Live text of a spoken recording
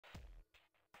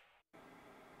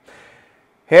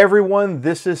Hey everyone,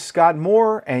 this is Scott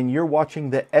Moore and you're watching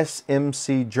the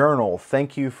SMC Journal.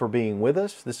 Thank you for being with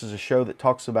us. This is a show that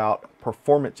talks about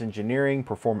performance engineering,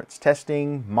 performance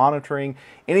testing, monitoring,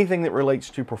 anything that relates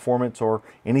to performance or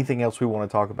anything else we want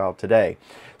to talk about today.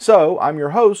 So I'm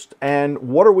your host, and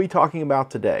what are we talking about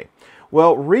today?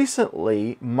 Well,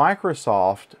 recently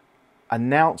Microsoft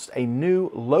announced a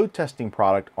new load testing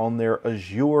product on their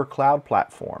Azure cloud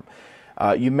platform.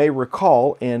 You may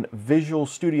recall in Visual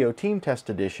Studio Team Test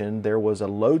Edition, there was a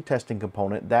load testing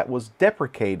component that was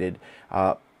deprecated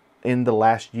in the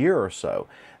last year or so.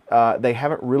 They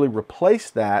haven't really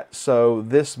replaced that, so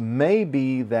this may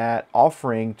be that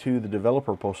offering to the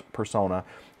developer persona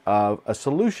of a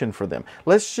solution for them.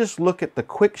 Let's just look at the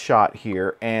quick shot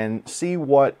here and see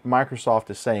what Microsoft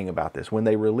is saying about this. When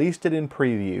they released it in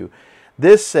preview,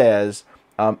 this says,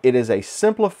 it is a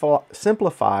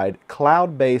simplified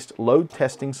cloud-based load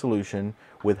testing solution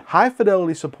with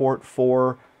high-fidelity support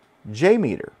for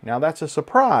JMeter. Now that's a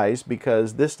surprise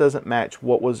because this doesn't match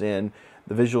what was in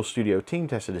the Visual Studio Team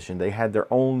Test Edition. They had their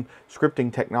own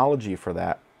scripting technology for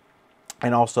that,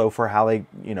 and also for how they,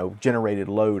 generated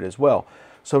load as well.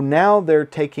 So now they're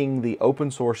taking the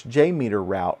open source JMeter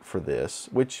route for this,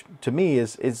 which to me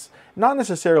is not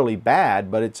necessarily bad,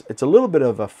 but it's a little bit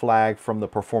of a flag from the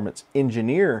performance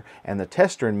engineer and the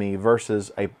tester in me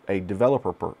versus a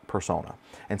developer persona.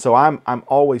 And so I'm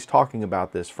always talking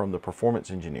about this from the performance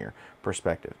engineer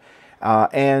perspective.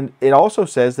 And it also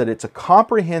says that it's a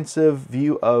comprehensive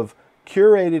view of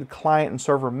curated client and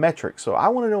server metrics. So I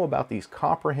want to know about these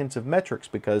comprehensive metrics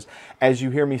because, as you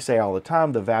hear me say all the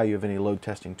time, the value of any load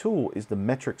testing tool is the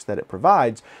metrics that it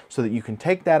provides so that you can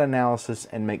take that analysis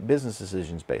and make business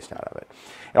decisions based out of it.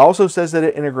 It also says that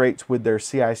it integrates with their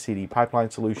CI/CD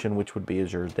pipeline solution, which would be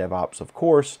Azure DevOps, of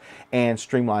course, and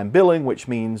streamline billing, which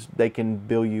means they can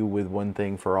bill you with one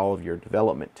thing for all of your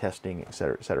development, testing,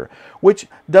 etc., which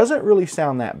doesn't really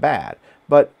sound that bad.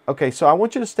 But, okay, so I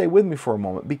want you to stay with me for a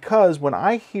moment, because when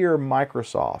I hear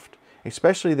Microsoft,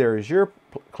 especially their Azure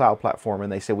cloud platform, and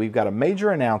they say we've got a major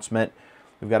announcement,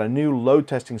 we've got a new load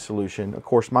testing solution, of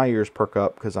course my ears perk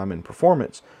up because I'm in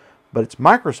performance, but it's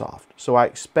Microsoft. So I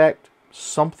expect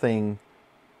something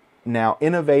now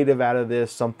innovative out of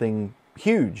this, something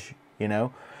huge,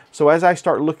 So as I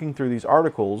start looking through these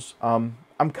articles, I'm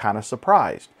kind of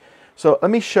surprised. So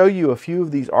let me show you a few of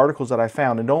these articles that I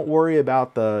found, and don't worry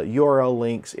about the URL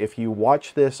links. If you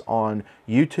watch this on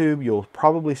YouTube, you'll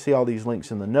probably see all these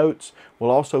links in the notes. We'll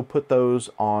also put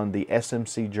those on the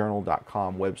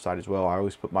smcjournal.com website as well. I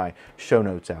always put my show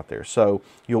notes out there, so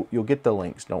you'll get the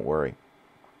links, don't worry.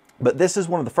 But this is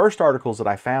one of the first articles that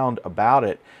I found about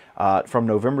it from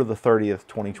November the 30th,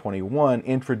 2021,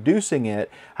 introducing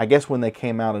it, I guess when they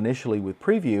came out initially with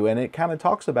preview, and it kind of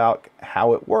talks about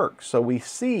how it works. So we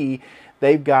see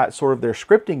they've got sort of their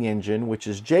scripting engine, which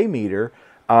is JMeter.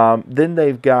 Then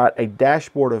they've got a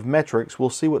dashboard of metrics. We'll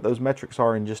see what those metrics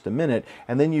are in just a minute.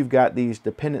 And then you've got these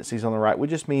dependencies on the right, which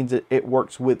just means that it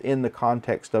works within the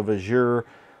context of Azure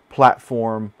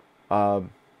platform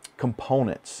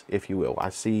components, if you will. I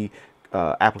see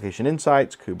application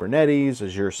insights, Kubernetes,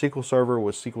 Azure SQL Server,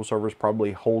 with SQL Server is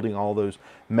probably holding all those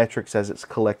metrics as it's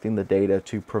collecting the data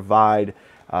to provide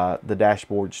the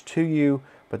dashboards to you.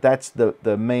 But that's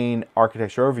the main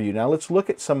architecture overview. Now let's look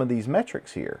at some of these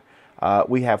metrics here.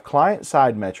 We have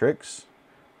client-side metrics,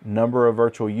 number of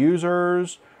virtual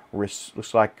users,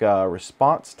 looks like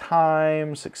response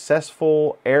time,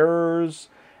 successful errors,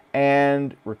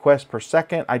 and requests per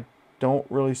second. I don't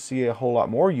really see a whole lot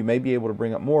more. You may be able to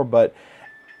bring up more, but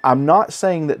I'm not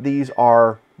saying that these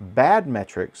are bad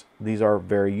metrics. These are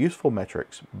very useful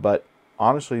metrics, but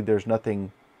honestly, there's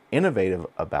nothing innovative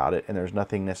about it, and there's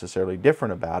nothing necessarily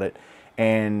different about it.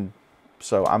 And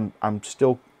so I'm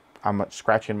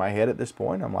scratching my head at this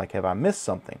point. I'm like, have I missed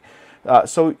something?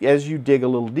 So as you dig a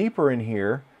little deeper in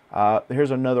here, here's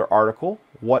another article.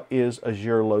 What is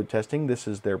Azure Load Testing? This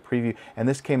is their preview, and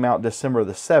this came out December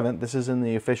the 7th. This is in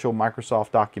the official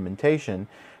Microsoft documentation.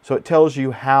 So it tells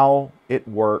you how it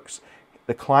works.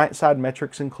 The client-side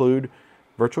metrics include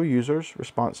virtual users,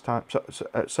 response time.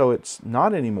 So it's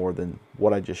not any more than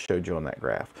what I just showed you on that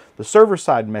graph. The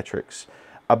server-side metrics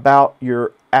about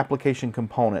your application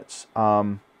components.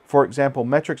 For example,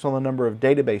 metrics on the number of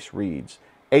database reads,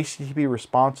 HTTP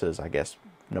responses, I guess,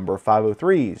 number of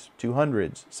 503s,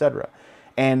 200s, etc.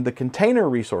 And the container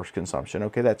resource consumption,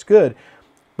 okay, that's good,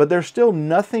 but there's still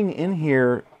nothing in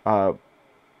here,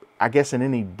 I guess in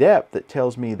any depth, that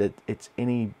tells me that it's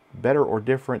any better or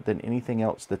different than anything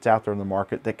else that's out there in the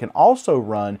market that can also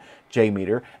run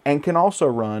JMeter and can also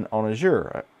run on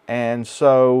Azure. And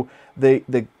so the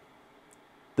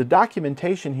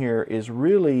documentation here is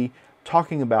really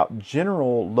talking about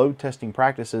general load testing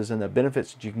practices and the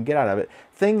benefits that you can get out of it,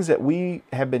 things that we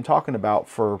have been talking about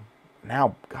for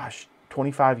now, gosh,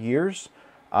 25 years.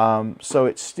 So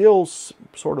it's still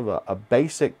sort of a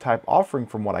basic type offering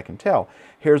from what I can tell.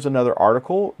 Here's another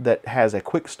article that has a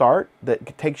quick start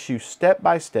that takes you step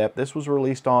by step. This was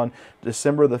released on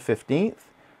December the 15th.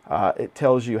 It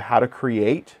tells you how to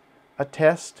create a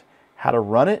test, how to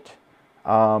run it,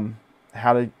 how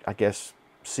to, I guess,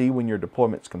 see when your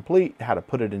deployment's complete, how to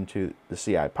put it into the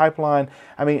CI pipeline.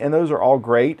 I mean, and those are all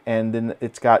great. And then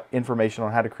it's got information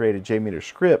on how to create a JMeter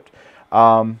script.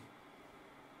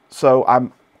 So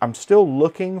I'm still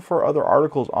looking for other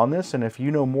articles on this, and if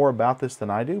you know more about this than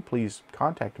I do, please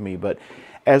contact me. But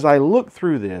as I look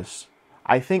through this,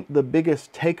 I think the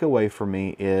biggest takeaway for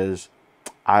me is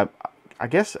I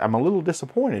guess I'm a little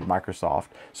disappointed, Microsoft.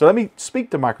 So let me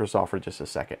speak to Microsoft for just a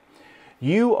second.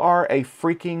 You are a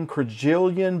freaking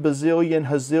quadrillion, bazillion,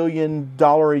 hazillion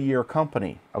dollar a year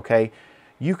company, okay?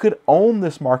 You could own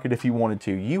this market if you wanted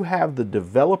to. You have the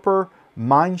developer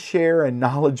mind share and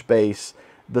knowledge base,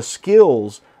 the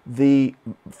skills, the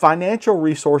financial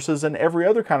resources, and every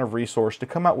other kind of resource to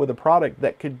come out with a product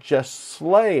that could just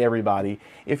slay everybody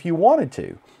if you wanted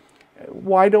to.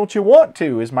 Why don't you want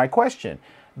to is my question.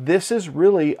 This is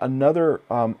really another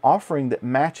offering that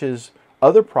matches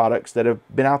other products that have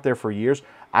been out there for years.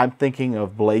 I'm thinking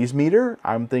of JMeter.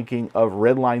 I'm thinking of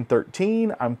Redline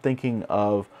 13. I'm thinking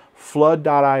of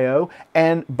Flood.io.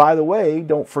 And by the way,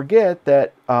 don't forget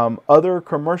that other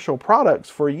commercial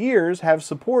products for years have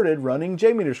supported running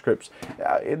JMeter scripts.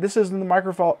 This is in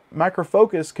the Micro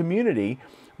Focus community,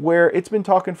 where it's been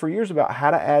talking for years about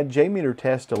how to add JMeter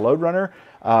tests to Load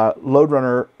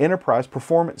Runner Enterprise,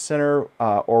 Performance Center,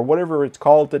 or whatever it's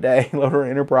called today, Load Runner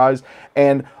Enterprise,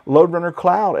 and Load Runner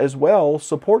Cloud as well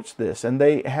supports this. And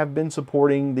they have been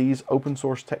supporting these open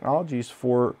source technologies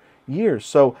for years.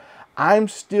 So I'm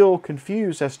still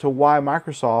confused as to why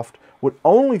Microsoft would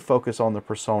only focus on the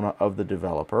persona of the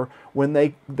developer when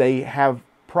they have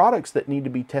products that need to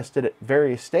be tested at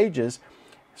various stages.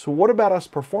 So what about us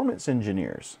performance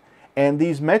engineers and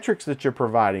these metrics that you're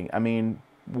providing? I mean,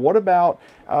 what about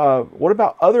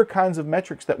other kinds of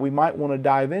metrics that we might want to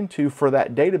dive into for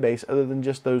that database, other than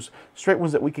just those straight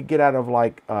ones that we could get out of,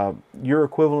 like your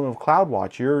equivalent of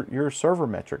CloudWatch, your server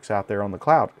metrics out there on the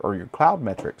cloud, or your cloud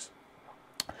metrics?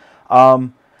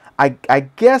 I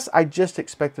guess I just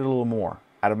expected a little more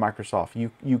out of Microsoft.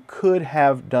 You could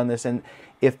have done this, and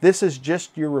if this is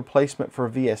just your replacement for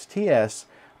VSTS,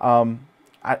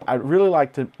 I'd really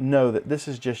like to know that this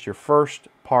is just your first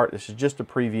part. This is just a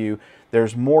preview.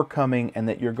 There's more coming, and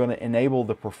that you're going to enable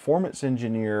the performance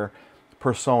engineer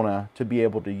persona to be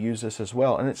able to use this as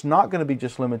well. And it's not going to be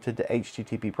just limited to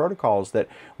HTTP protocols, that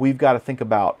we've got to think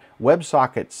about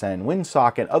WebSockets and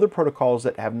WinSock and other protocols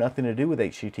that have nothing to do with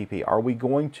HTTP. Are we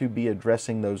going to be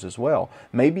addressing those as well?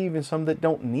 Maybe even some that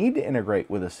don't need to integrate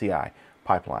with a CI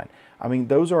pipeline. I mean,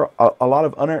 those are a lot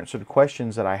of unanswered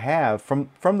questions that I have from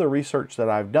the research that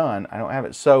I've done. I don't have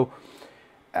it. So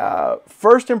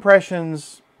first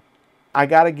impressions, I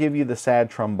got to give you the sad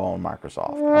trombone,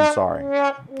 Microsoft. I'm sorry.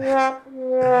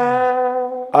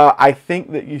 I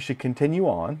think that you should continue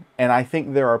on, and I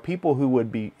think there are people who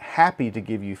would be happy to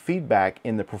give you feedback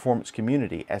in the performance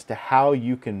community as to how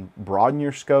you can broaden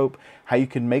your scope, how you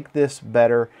can make this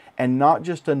better, and not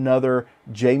just another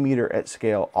JMeter at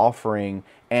scale offering.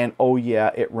 And oh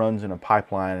yeah, it runs in a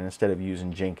pipeline, and instead of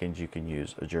using Jenkins, you can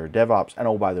use Azure DevOps. And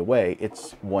oh, by the way,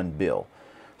 it's one bill.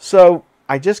 So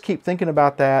I just keep thinking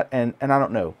about that, and I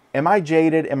don't know. Am I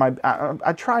jaded?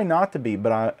 I try not to be,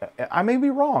 but I may be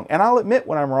wrong, and I'll admit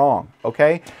when I'm wrong,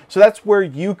 okay? So that's where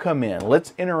you come in.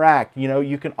 Let's interact. You know,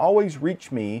 you can always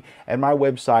reach me at my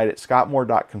website at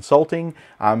scottmoore.consulting.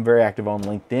 I'm very active on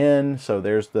LinkedIn, so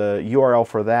there's the URL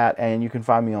for that, and you can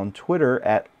find me on Twitter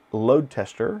at Load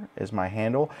Tester is my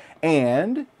handle,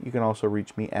 and you can also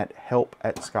reach me at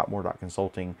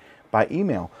help@scottmoore.consulting by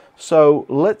email. So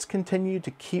let's continue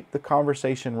to keep the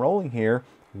conversation rolling here.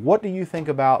 What do you think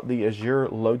about the Azure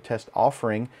Load Test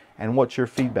offering, and what's your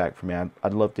feedback for me?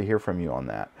 I'd love to hear from you on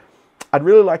that. I'd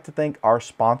really like to thank our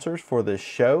sponsors for this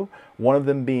show, one of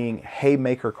them being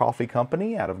Haymaker Coffee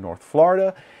Company out of North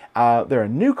Florida. They're a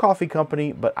new coffee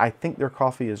company, but I think their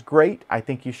coffee is great. I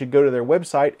think you should go to their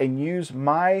website and use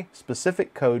my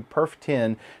specific code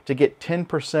PERF10 to get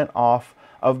 10% off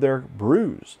of their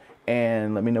brews.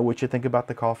 And let me know what you think about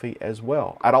the coffee as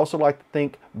well. I'd also like to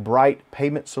thank Bright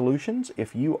Payment Solutions.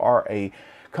 If you are a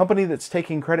company that's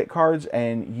taking credit cards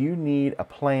and you need a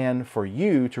plan for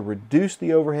you to reduce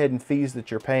the overhead and fees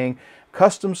that you're paying,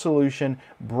 custom solution,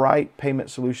 Bright Payment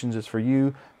Solutions is for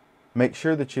you. Make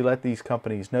sure that you let these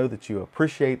companies know that you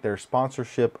appreciate their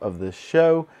sponsorship of this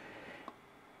show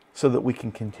so that we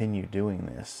can continue doing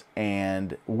this.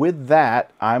 And with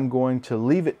that, I'm going to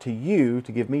leave it to you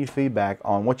to give me feedback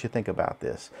on what you think about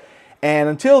this. And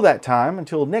until that time,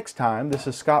 until next time, this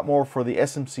is Scott Moore for the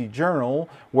SMC Journal,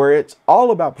 where it's all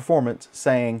about performance,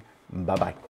 saying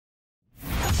bye-bye.